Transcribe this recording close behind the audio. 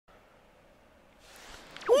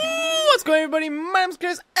What's going on, everybody? My name's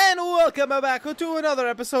Chris, and welcome back to another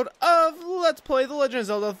episode of Let's Play The Legend of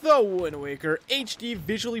Zelda The Wind Waker HD,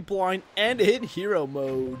 visually blind, and in hero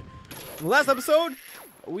mode. In the last episode,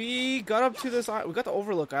 we got up to this, we got to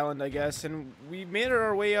Overlook Island, I guess, and we made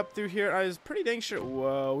our way up through here. I was pretty dang sure,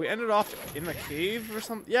 whoa, we ended off in the cave or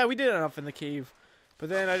something. Yeah, we did end up in the cave, but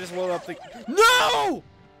then I just loaded up the, no!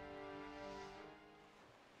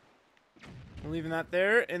 I'm leaving that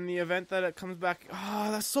there in the event that it comes back.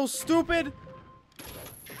 Oh, that's so stupid.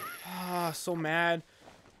 Ah, oh, so mad.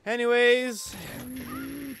 Anyways,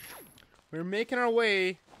 we're making our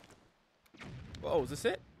way. Whoa, is this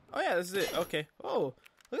it? Oh yeah, this is it. Okay. Oh,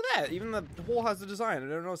 look at that. Even the hole has the design. I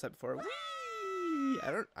never noticed that before. Whee!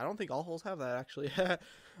 I don't think all holes have that actually.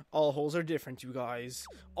 All holes are different, you guys.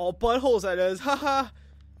 All buttholes, that is. Haha.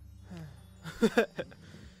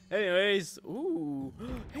 Anyways, ooh,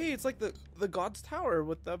 hey, it's like the God's Tower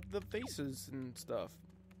with the faces and stuff.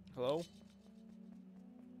 Hello?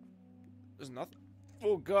 There's nothing.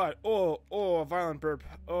 Oh God, oh, a violent burp.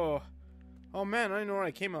 Oh man, I don't know where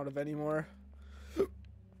I came out of anymore.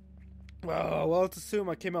 Well, let's assume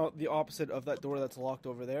I came out the opposite of that door that's locked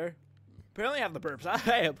over there. Apparently I have the burps.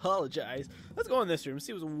 I apologize. Let's go in this room and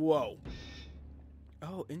see what's. Whoa.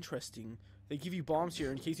 Oh, interesting. They give you bombs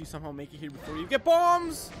here in case you somehow make it here before you get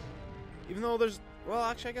bombs! Even though there's... Well,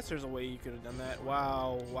 actually, I guess there's a way you could have done that.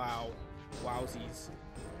 Wow. Wowsies.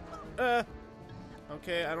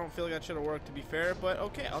 Okay, I don't feel like that should have worked, to be fair, but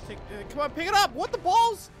okay, I'll take... come on, pick it up! What the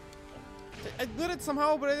balls? I did it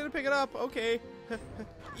somehow, but I didn't pick it up. Okay.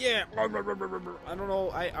 Yeah. I don't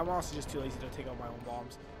know. I'm honestly just too lazy to take out my own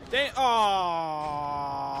bombs. Dang.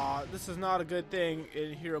 Aww. This is not a good thing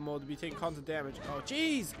in hero mode to be taking constant damage. Oh,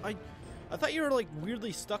 jeez. I thought you were like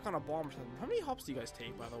weirdly stuck on a bomb or something. How many hops do you guys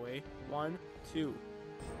take, by the way? 1, 2,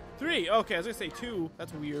 3. Okay, I was gonna say 2.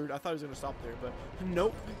 That's weird. I thought he was gonna stop there, but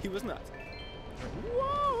nope, he was not.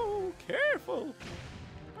 Whoa, careful.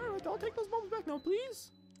 Alright, I'll take those bombs back now,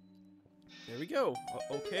 please. There we go.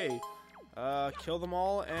 Okay. Kill them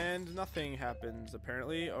all and nothing happens,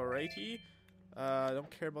 apparently. Alrighty. I don't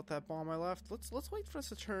care about that bomb I left. Let's wait for us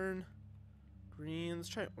to turn green. Let's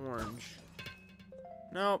try orange.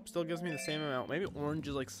 Nope, still gives me the same amount. Maybe orange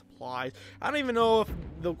is like supplies. I don't even know if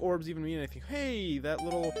the orbs even mean anything. Hey, that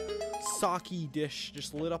little sake dish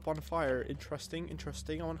just lit up on fire. Interesting.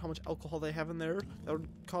 I wonder how much alcohol they have in there that would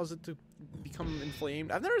cause it to become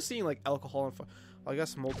inflamed. I've never seen like alcohol in fire. Well, I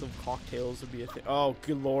guess molten cocktails would be a thing. Oh,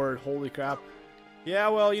 good lord. Holy crap. Yeah,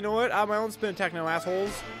 well, you know what? I have my own spin attack now,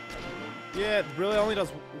 assholes. Yeah, it really only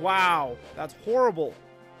does... Wow, that's horrible.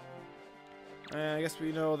 And I guess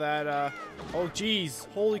we know that, oh jeez,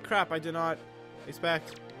 holy crap, I did not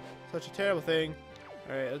expect such a terrible thing.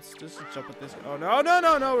 Alright, let's just jump at this. Oh,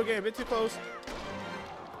 no, we're getting a bit too close.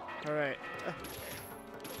 Alright.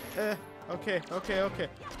 Okay.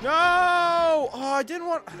 No! Oh, I didn't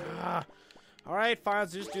want... Alright, fine,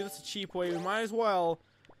 let's just do this a cheap way. We might as well.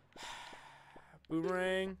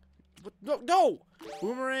 Boomerang. No!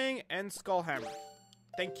 Boomerang and Skull Hammer.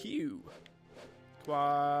 Thank you. Come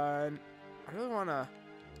on. I really want to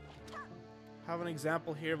have an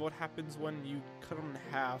example here of what happens when you cut them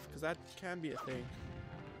in half, because that can be a thing.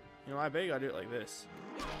 You know, I bet you gotta do it like this.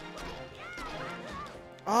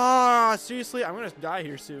 Ah, seriously? I'm gonna die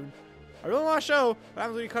here soon. I really want to show what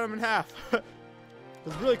happens when you cut them in half.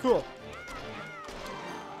 It's really cool.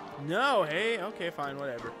 No, hey, okay, fine,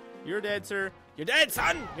 whatever. You're dead, sir. You're dead,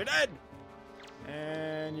 son! You're dead!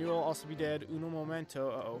 And you will also be dead. Uno momento.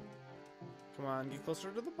 Uh-oh. Come on, get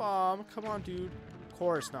closer to the bomb. Come on, dude. Of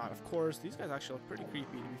course not. Of course. These guys actually look pretty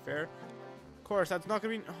creepy, to be fair. Of course, that's not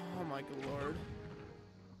gonna be... Oh, my good lord.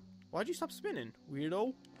 Why'd you stop spinning,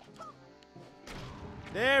 weirdo?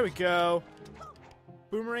 There we go.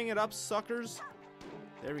 Boomerang it up, suckers.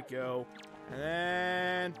 There we go. And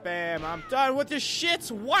then... Bam. I'm done with this shit.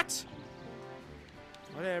 What?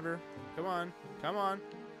 Whatever. Come on. Come on.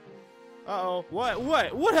 Uh-oh. What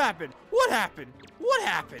happened? What happened? What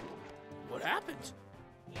happened? What happened?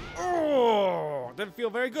 Oh, didn't feel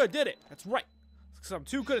very good, did it? That's right. Because I'm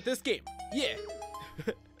too good at this game. Yeah.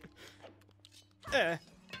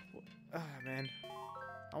 Man.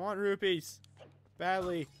 I want rupees.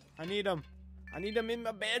 Badly. I need them. I need them in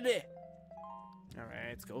my belly. Alright,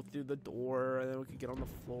 let's go through the door. And then we could get on the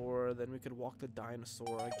floor. Then we could walk the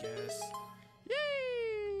dinosaur, I guess.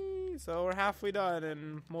 Yay! So we're halfway done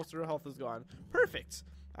and most of our health is gone. Perfect.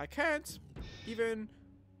 I can't even...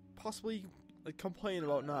 possibly like complain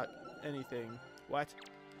about not anything. What?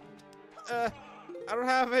 I don't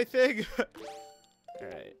have anything.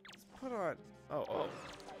 Alright, let's put on. Oh,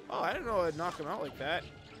 I didn't know I'd knock him out like that.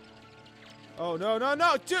 Oh, no.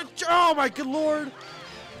 Dude, oh my good lord.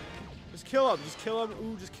 Just kill him. Just kill him.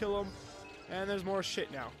 Ooh, just kill him. And there's more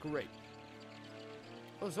shit now. Great.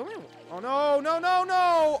 Oh, there's only... Oh, no, no, no,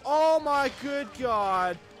 no! Oh, my good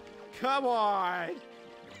God. Come on.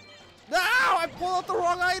 No! I pulled out the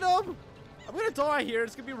wrong item! I'm gonna die here.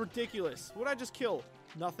 It's gonna be ridiculous. What did I just kill?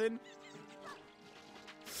 Nothing.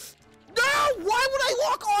 No! Why would I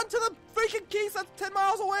lock onto the freaking case that's 10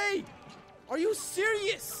 miles away? Are you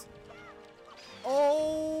serious?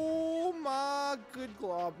 Oh my good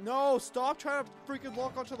glob. No, stop trying to freaking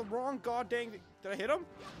lock onto the wrong god dang thing. Did I hit him?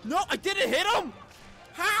 No, I didn't hit him!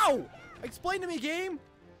 How? Explain to me, game.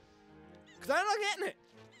 Because I'm not getting it.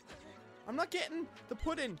 I'm not getting the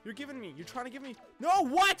pudding you're giving me. You're trying to give me... No,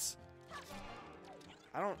 what?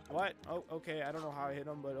 I don't... What? Oh, okay. I don't know how I hit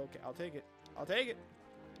him, but okay. I'll take it. I'll take it.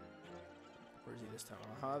 Where is he this time?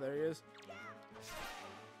 Uh-huh, there he is.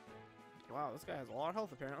 Wow, this guy has a lot of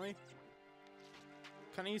health, apparently.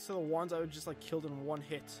 Kind of used to the ones I would just, like, killed in one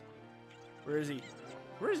hit. Where is he?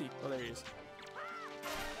 Where is he? Oh, there he is.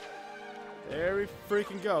 There we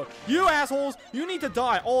freaking go. You assholes! You need to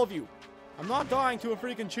die, all of you. I'm not dying to a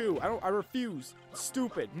freaking chew. I refuse. It's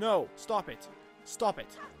stupid. No. Stop it. Stop it.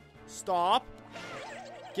 Stop.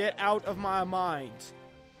 Get out of my mind.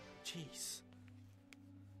 Jeez.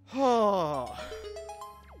 Oh.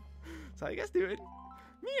 So how you guys doing?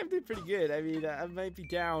 Me, I'm doing pretty good. I mean, I might be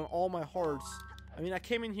down all my hearts. I mean, I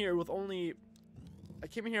came in here with only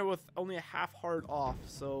a half heart off,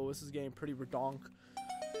 so this is getting pretty redonk.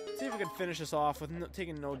 Let's see if we can finish this off with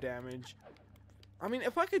taking no damage. I mean,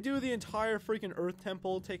 if I could do the entire freaking Earth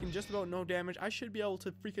Temple, taking just about no damage, I should be able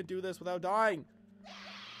to freaking do this without dying.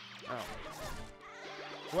 Oh.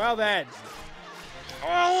 Well then.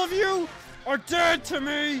 All of you are dead to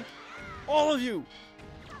me! All of you!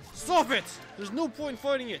 Stop it! There's no point in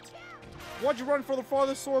fighting it! Why'd you run for the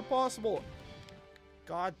farthest sword possible?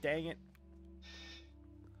 God dang it.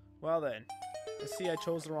 Well then. I see I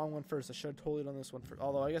chose the wrong one first. I should have totally done this one first.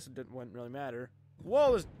 Although I guess it wouldn't really matter.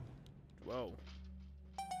 Whoa! Whoa.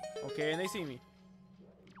 Okay, and they see me.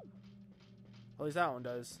 At least that one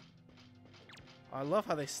does. Oh, I love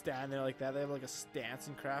how they stand there like that. They have like a stance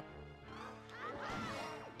and crap.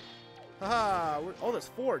 Haha! Oh, there's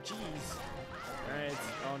 4. Jeez. Alright.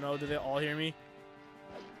 Oh no, did they all hear me?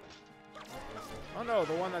 Oh no,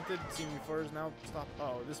 the one that did see me first now stop.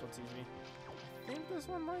 Oh, this one sees me. I think this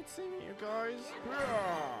one might see me, you guys.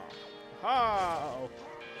 Oh.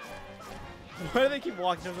 Why do they keep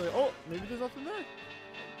walking up? Like, oh, maybe there's nothing there.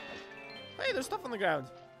 Hey, there's stuff on the ground.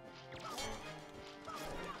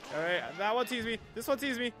 Alright, that one sees me. This one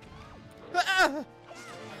sees me.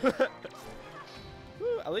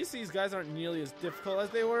 At least these guys aren't nearly as difficult as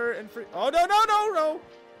they were in free. Oh, no, no, no, no.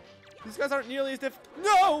 These guys aren't nearly as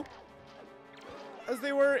No! As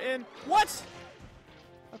they were in. What?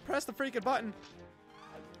 I pressed the freaking button.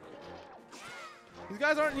 These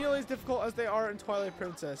guys aren't nearly as difficult as they are in Twilight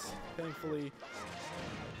Princess, thankfully.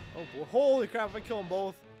 Oh, boy. Holy crap, if I kill them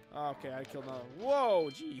both. Oh, okay, I killed another. Whoa,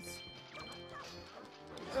 jeez.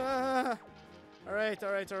 Alright,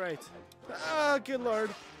 alright, alright. Ah, good lord.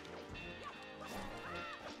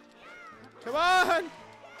 Come on!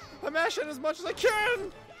 I'm mashing as much as I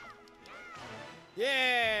can!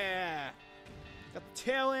 Yeah! Got the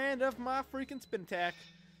tail end of my freaking spin attack.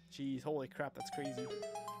 Jeez, holy crap, that's crazy.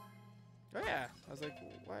 Oh yeah, I was like,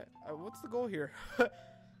 what? What's the goal here?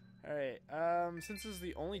 Alright, since this is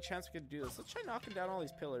the only chance we could do this, let's try knocking down all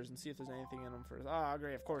these pillars and see if there's anything in them first. Ah,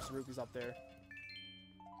 great, of course, the rupee's up there.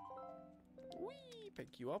 Whee!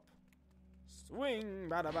 Pick you up. Swing!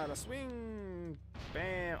 Bada bada swing!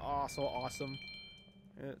 Bam! Oh, so awesome.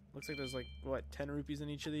 It looks like there's like, what, 10 rupees in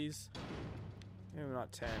each of these? Maybe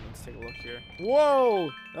not 10. Let's take a look here. Whoa!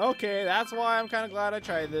 Okay, that's why I'm kind of glad I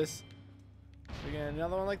tried this. We get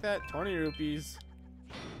another one like that? 20 rupees.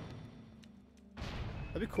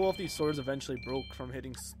 That'd be cool if these swords eventually broke from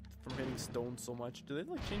hitting stone so much. Do they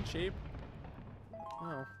like change shape?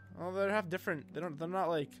 Oh, well, they have different. They're not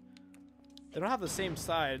like. They don't have the same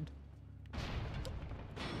side.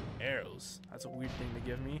 Arrows. That's a weird thing to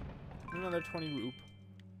give me. Another 20 rupe.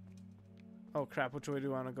 Oh crap! Which way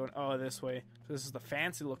do I want to go? Oh, this way. So this is the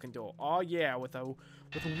fancy looking door. Oh yeah, with a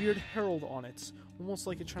weird herald on it, almost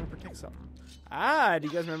like it's trying to protect something. Ah, do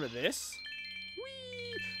you guys remember this?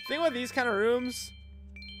 Whee! The thing with these kind of rooms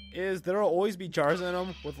is there'll always be jars in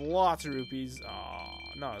them with lots of rupees. Oh,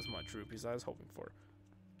 not as much rupees as I was hoping for.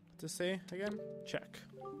 What to say again? Check.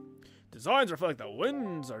 Designs reflect the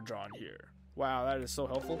winds are drawn here. Wow, that is so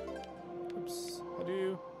helpful. Oops. How do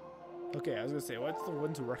you? Okay, I was gonna say, what's the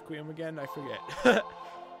Wind's Requiem again? I forget.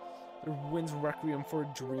 The Wind's Requiem for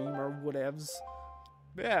a Dream or whatevs.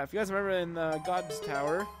 But yeah, if you guys remember in God's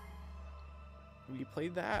Tower, We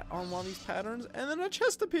played that on one of these patterns, and then a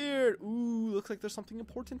chest appeared. Ooh, looks like there's something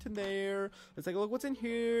important in there. Let's take a look what's in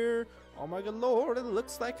here. Oh my good lord, it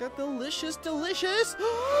looks like a delicious.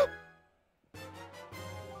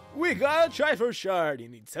 We got a Triforce shard. You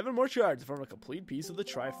need 7 more shards to form a complete piece of the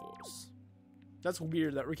Triforce. That's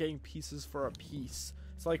weird that we're getting pieces for a piece.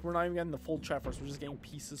 It's like we're not even getting the full Triforce, we're just getting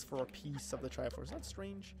pieces for a piece of the Triforce. That's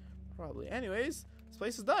strange. Probably. Anyways, this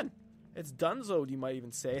place is done. It's donezoed, you might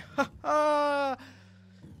even say. Ha ha!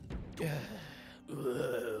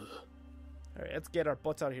 Alright, let's get our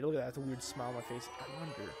butts out of here. Look at that. That's a weird smile on my face.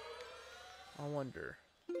 I wonder.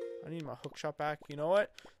 I need my hook shot back. You know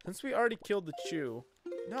what? Since we already killed the Chew.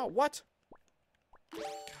 No, what?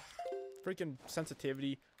 Freaking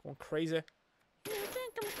sensitivity. Going crazy. You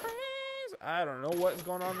think I'm crazy? I don't know what's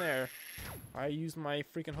going on there. I used my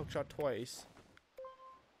freaking hook shot twice.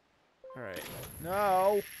 Alright.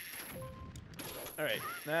 No! Alright,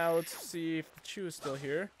 now let's see if the Chew is still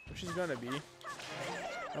here, which she's gonna be.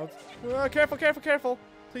 Careful!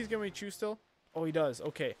 Please give me Chew still. Oh, he does.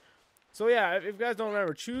 Okay. So yeah, if you guys don't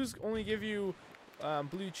remember, Chews only give you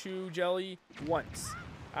blue Chew jelly once.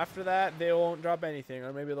 After that, they won't drop anything,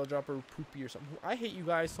 or maybe they'll drop a poopy or something. I hate you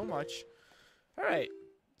guys so much. Alright,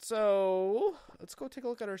 so let's go take a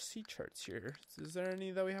look at our sea charts here. Is there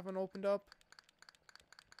any that we haven't opened up?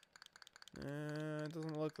 It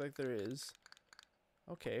doesn't look like there is.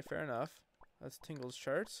 Okay, fair enough. That's Tingle's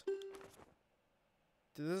charts.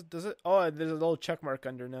 Does it? Oh, there's a little check mark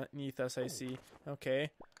underneath us, I see. Okay.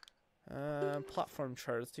 Platform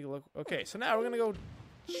chart. Let's take a look. Okay, so now we're gonna go.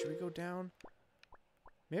 Should we go down?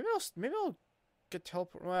 Maybe I'll get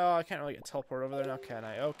teleport. Well, I can't really get teleport over there now, can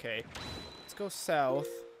I? Okay. Let's go south.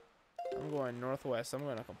 I'm going northwest. I'm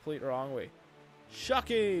going a complete wrong way.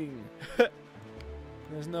 Shocking!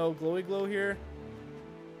 There's no glowy glow here.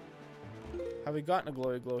 Have we gotten a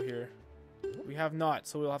glowy glow here? We have not,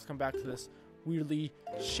 so we'll have to come back to this weirdly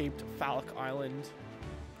shaped phallic island.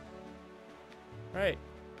 Alright.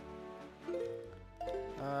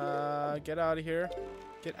 Get out of here.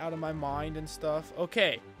 Get out of my mind and stuff.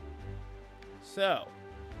 Okay. So,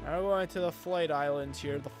 now we're going to the flight islands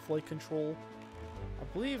here, the flight control. I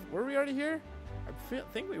believe, were we already here? I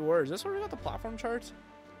think we were. Is this where we got the platform charts?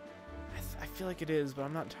 I feel like it is, but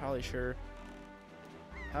I'm not entirely sure.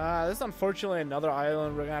 This is unfortunately another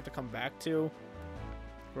island we're gonna have to come back to,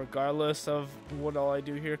 regardless of what all I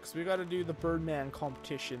do here, because we gotta do the Birdman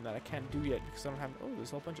competition that I can't do yet because I don't have. Oh, there's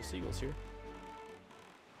a whole bunch of seagulls here.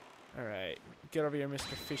 All right, get over here,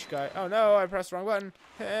 Mr. Fish Guy. Oh no, I pressed the wrong button.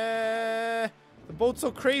 The boat's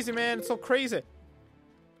so crazy, man. It's so crazy.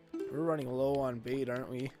 We're running low on bait, aren't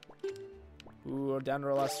we? Ooh, we're down to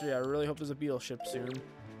our last 3. I really hope there's a beetle ship soon.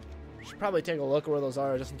 Should probably take a look at where those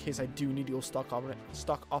are, just in case I do need to go stock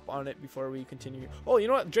up on it before we continue. Oh, you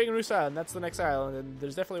know what? Dragon Roost Island. That's the next island, and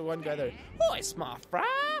there's definitely one guy there. Oh, it's my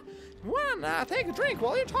fry. Wanna take a drink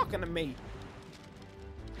while you're talking to me?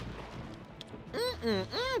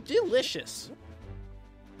 Delicious.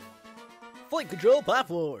 Flight control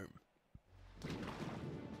platform.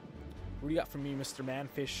 What do you got for me, Mr.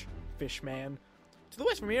 Manfish? Fishman. To the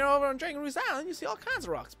west from here, over on Dragon Roost Island, you see all kinds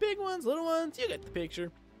of rocks. Big ones, little ones, you get the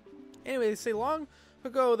picture. Anyway, they say long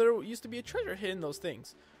ago there used to be a treasure hidden in those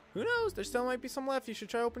things. Who knows? There still might be some left. You should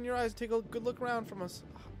try open your eyes and take a good look around from us.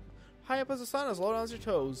 High up as the sun, as low down as your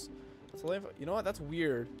toes. You know what? That's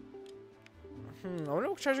weird. I wonder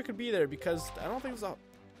what treasure could be there, because I don't think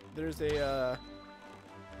there's a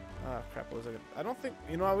crap, what was it? I don't think,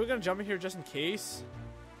 you know what, we're gonna jump in here just in case.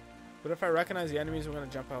 But if I recognize the enemies, we're gonna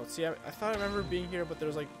jump out. See, I thought I remember being here, but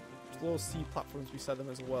there's like little sea platforms beside them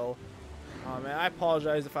as well. Man, I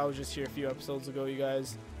apologize if I was just here a few episodes ago, you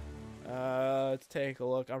guys. Let's take a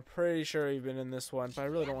look. I'm pretty sure you've been in this one, but I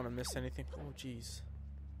really don't want to miss anything. Oh, jeez.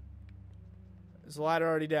 Is the ladder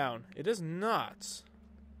already down? It is not.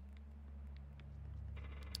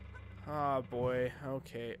 Oh, boy.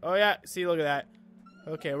 Okay. Oh, yeah. See, look at that.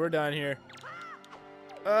 Okay, we're done here.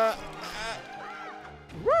 Woo!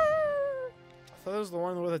 I thought that was the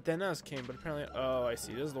one where the Denez came, but apparently... Oh, I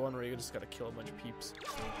see. This is the one where you just gotta kill a bunch of peeps.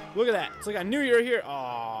 Look at that. It's like I knew you were here.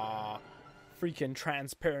 Aww. Freaking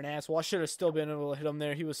transparent ass. Well, I should have still been able to hit him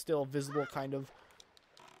there. He was still visible, kind of.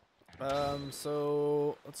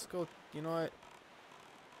 So... Let's go... You know what?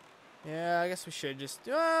 Yeah, I guess we should just...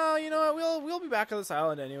 Well, you know what? We'll be back on this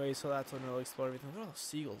island anyway, so that's when we'll explore everything. Look at all those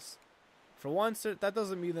seagulls. For once, that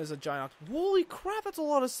doesn't mean there's a giant... Holy crap, that's a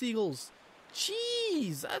lot of seagulls!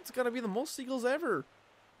 Jeez, that's gonna be the most seagulls ever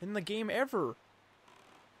in the game ever.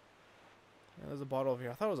 Yeah, there's a bottle over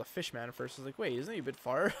here. I thought it was a fish man at first. I was like, wait, isn't he a bit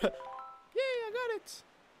far? Yay, I got it.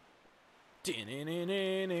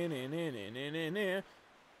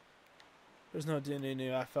 There's no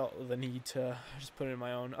new. I felt the need to just put it in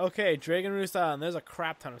my own. Okay, Dragon Roost Island. There's a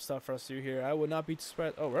crap ton of stuff for us to do here. I would not be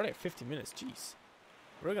surprised. Oh, we're already at 50 minutes. Jeez.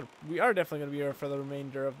 We are definitely gonna be here for the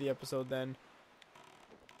remainder of the episode then.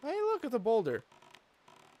 Hey, look at the boulder.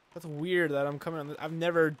 That's weird that I'm coming on. I've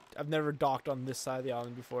never docked on this side of the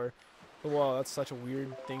island before. But whoa, that's such a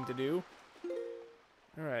weird thing to do.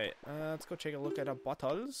 All right, let's go take a look at our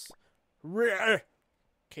bottles. Rare.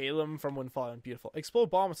 Calum from Windfall and beautiful. Explode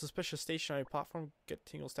bomb with suspicious stationary platform. Get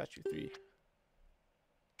Tingle Statue 3.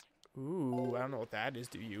 Ooh, I don't know what that is.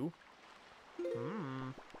 Do you?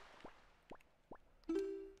 Alright,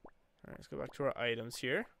 let's go back to our items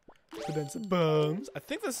here. Put in some bombs. I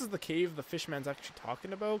think this is the cave the fishman's actually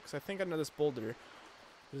talking about, because I think under this boulder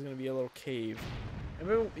there's going to be a little cave. And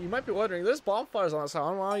you might be wondering, there's bonfires on this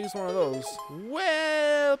island. Why don't I use one of those?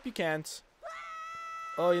 Well, you can't.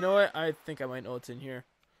 Oh, you know what? I think I might know what's in here.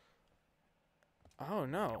 Oh,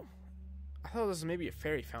 no. I thought this was maybe a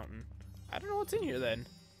fairy fountain. I don't know what's in here then.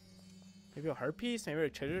 Maybe a heart piece? Maybe a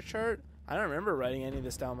treasure chart? I don't remember writing any of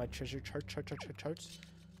this down on my treasure charts.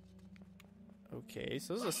 Okay,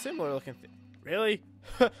 so this is a similar looking thing. Really?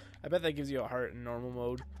 I bet that gives you a heart in normal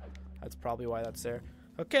mode. That's probably why that's there.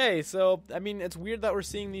 Okay, so, I mean, it's weird that we're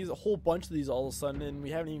seeing these, a whole bunch of these all of a sudden, and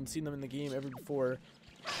we haven't even seen them in the game ever before.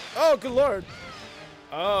 Oh, good lord!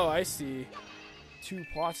 Oh, I see. 2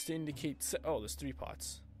 pots to indicate... Oh, there's 3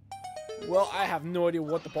 pots. Well, I have no idea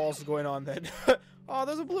what the balls is going on then. Oh,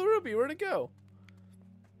 there's a blue ruby. Where'd it go?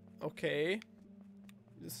 Okay.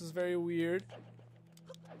 This is very weird.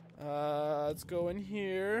 Let's go in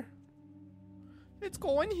here. Let's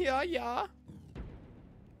go in here, yeah.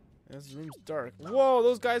 This room's dark. Whoa,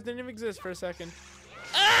 those guys didn't even exist for a second.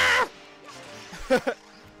 Ah!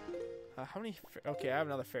 How many... Okay, I have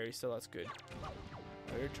another fairy still. That's good.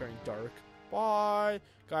 Oh, you're turning dark. Bye.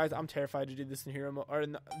 Guys, I'm terrified to do this in hero mode. Or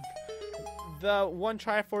in the one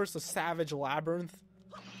Triforce, the Savage Labyrinth.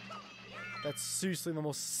 That's seriously the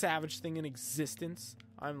most savage thing in existence.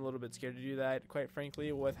 I'm a little bit scared to do that, quite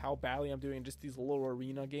frankly, with how badly I'm doing just these little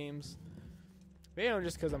arena games. Maybe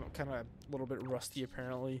just because I'm kind of a little bit rusty,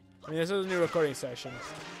 apparently. I mean, this is a new recording session.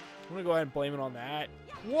 I'm going to go ahead and blame it on that.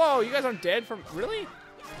 Whoa, you guys aren't dead from... Really?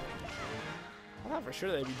 I thought for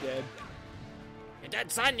sure they'd be dead. You're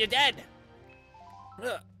dead, son. You're dead.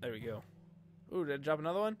 There we go. Ooh, did I drop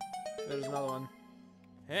another one? There's another one.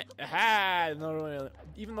 Aha! Another one.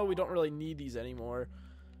 Even though we don't really need these anymore.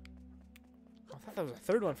 I thought that was a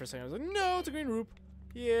third one for a second. I was like, no, it's a green roop.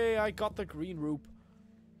 Yay, I got the green roop.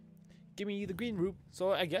 Give me the green roop.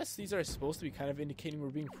 So I guess these are supposed to be kind of indicating we're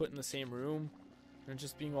being put in the same room. And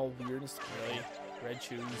just being all weird and stuff. Really? Red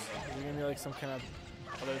shoes. Is there gonna be like some kind of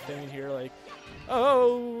other thing in here, like,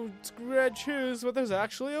 oh, it's red shoes, but there's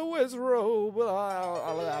actually a whiz robe.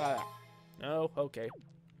 No, okay.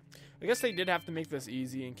 I guess they did have to make this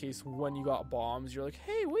easy in case when you got bombs, you're like,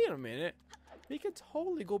 hey, wait a minute. We could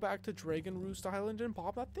totally go back to Dragon Roost Island and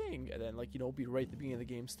bomb that thing. And then, like, you know, be right at the beginning of the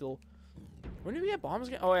game still. When did we get bombs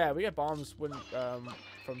again? Oh, yeah, we got bombs when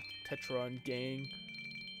from Tetra and Gang.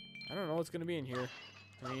 I don't know what's going to be in here.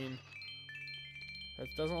 I mean... That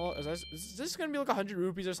doesn't look, is this gonna be like 100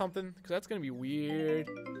 rupees or something? Because that's gonna be weird.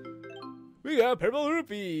 We got purple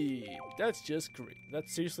rupee. That's just great.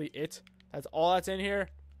 That's seriously it. That's all that's in here.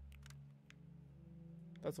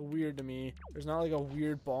 That's weird to me. There's not like a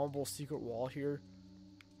weird bombable secret wall here.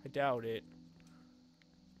 I doubt it.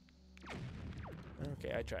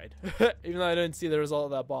 Okay, I tried. Even though I didn't see the result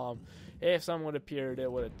of that bomb. If someone would appeared,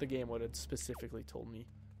 the game would have specifically told me.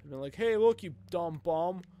 They'd been like, hey, look, you dumb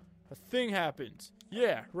bomb. A thing happens.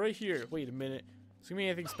 Yeah, right here. Wait a minute. Is there gonna be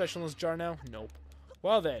anything special in this jar now? Nope.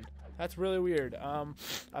 Well then, that's really weird.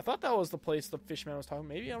 I thought that was the place the fishman was talking.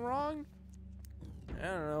 Maybe I'm wrong. I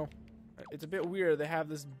don't know. It's a bit weird. They have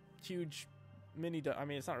this huge mini. I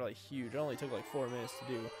mean, it's not really huge. It only took like 4 minutes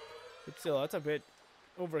to do. But still, that's a bit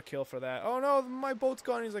overkill for that. Oh no, my boat's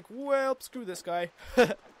gone. He's like, well, screw this guy.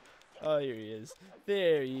 Oh, here he is.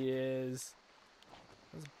 There he is.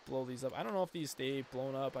 Let's blow these up. I don't know if these stay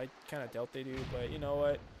blown up. I kind of doubt they do, but you know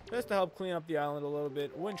what? Just to help clean up the island a little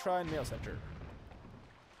bit. Wind try and mail center.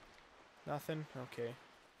 Nothing? Okay.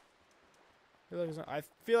 I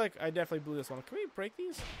feel like I definitely blew this one. Can we break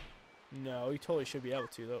these? No, we totally should be able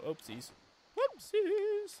to, though. Oopsies.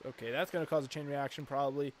 Whoopsies. Okay, that's going to cause a chain reaction,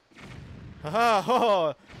 probably. Haha!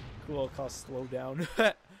 Oh, cool. Cause slow down.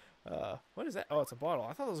 What is that? Oh, it's a bottle.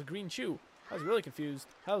 I thought it was a green shoe. I was really confused.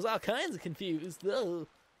 I was all kinds of confused, though.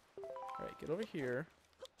 Alright, get over here.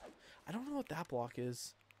 I don't know what that block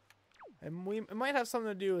is. And it might have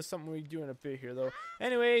something to do with something we do in a bit here, though.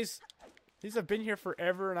 Anyways, these have been here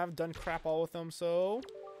forever, and I've done crap all with them, so...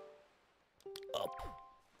 Up.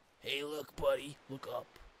 Hey, look, buddy. Look up.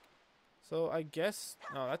 So I guess...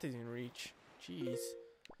 No, that doesn't even reach. Jeez.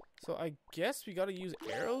 So I guess we gotta use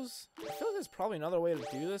arrows? I feel like there's probably another way to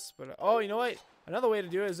do this, but... Oh, you know what? Another way to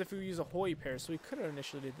do it is if we use a holy pair, so we could have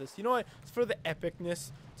initially did this. You know what? It's for the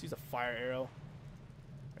epicness. Let's use a fire arrow.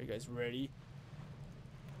 Are you guys ready?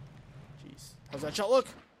 Jeez. How's that shot look?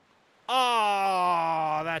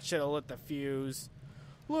 Ah, that should have lit the fuse.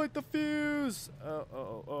 Light the fuse!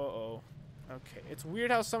 Uh-oh. Okay, it's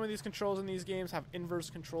weird how some of these controls in these games have inverse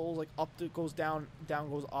controls, like up goes down, down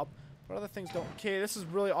goes up, but other things don't. Okay, this is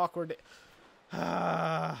really awkward.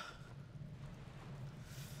 Alright,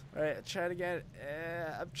 try it again.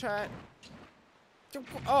 I'm trying.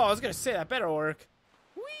 Oh, I was gonna say that better work.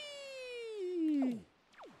 Whee!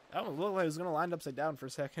 That one looked like it was gonna land upside down for a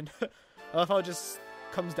second. I love how it just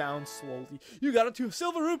comes down slowly. You got it to a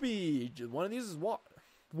silver rupee. One of these is what?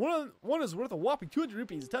 One is worth a whopping 200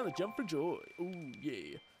 rupees. Time to jump for joy. Ooh,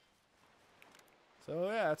 yeah. So,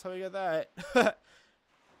 yeah, that's how we get that.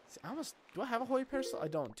 See, do I have a holy pair? I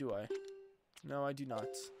don't, do I? No, I do not.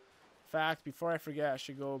 In fact, before I forget, I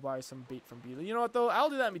should go buy some bait from Beetle. You know what, though? I'll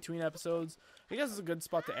do that in between episodes. I guess it's a good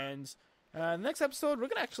spot to end. Next episode, we're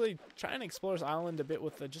going to actually try and explore this island a bit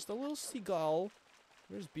with just a little seagull.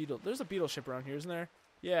 Where's Beetle? There's a Beetle ship around here, isn't there?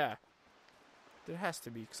 Yeah. There has to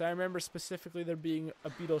be, because I remember specifically there being a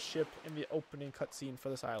Beetle ship in the opening cutscene for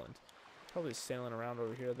this island. Probably sailing around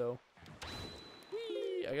over here, though.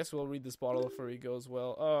 Whee! I guess we'll read this bottle before we go as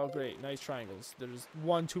well. Oh, great. Nice triangles. There's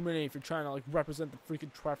one too many if you're trying to, like, represent the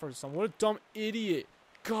freaking Triforce or something. What a dumb idiot.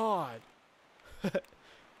 God.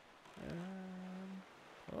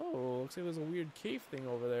 Oh, looks like there's a weird cave thing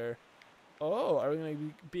over there. Oh, are we going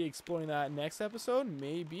to be exploring that next episode?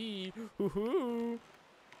 Maybe. Hoo-hoo.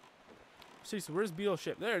 Seriously, where's Beetle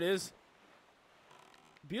ship? There it is.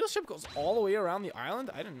 Beetle ship goes all the way around the island?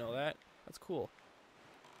 I didn't know that. That's cool.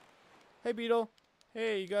 Hey, Beetle.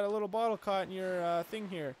 Hey, you got a little bottle caught in your thing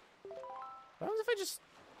here. What happens if I just...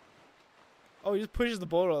 Oh, he just pushes the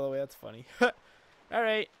boat all the way. That's funny.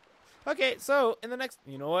 Alright. Okay, so in the next...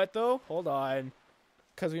 You know what, though? Hold on.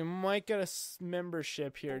 Because we might get a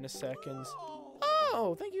membership here in a second.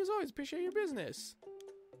 Oh, thank you as always. Appreciate your business.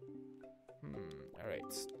 Alright.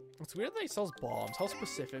 It's weird that he sells bombs. How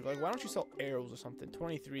specific? Like, why don't you sell arrows or something?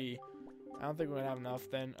 23. I don't think we're going to have enough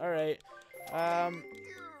then. Alright.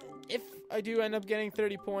 If I do end up getting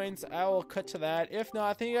 30 points, I will cut to that. If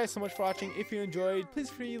not, thank you guys so much for watching. If you enjoyed, please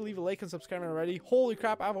feel free to leave a like and subscribe already. Holy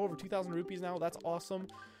crap, I have over 2,000 rupees now. That's awesome.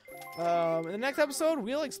 In the next episode,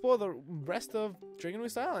 we'll explore the rest of Dragon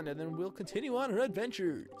Waste Island, and then we'll continue on our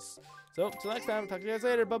adventures. So, till next time, talk to you guys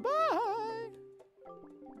later. Bye-bye!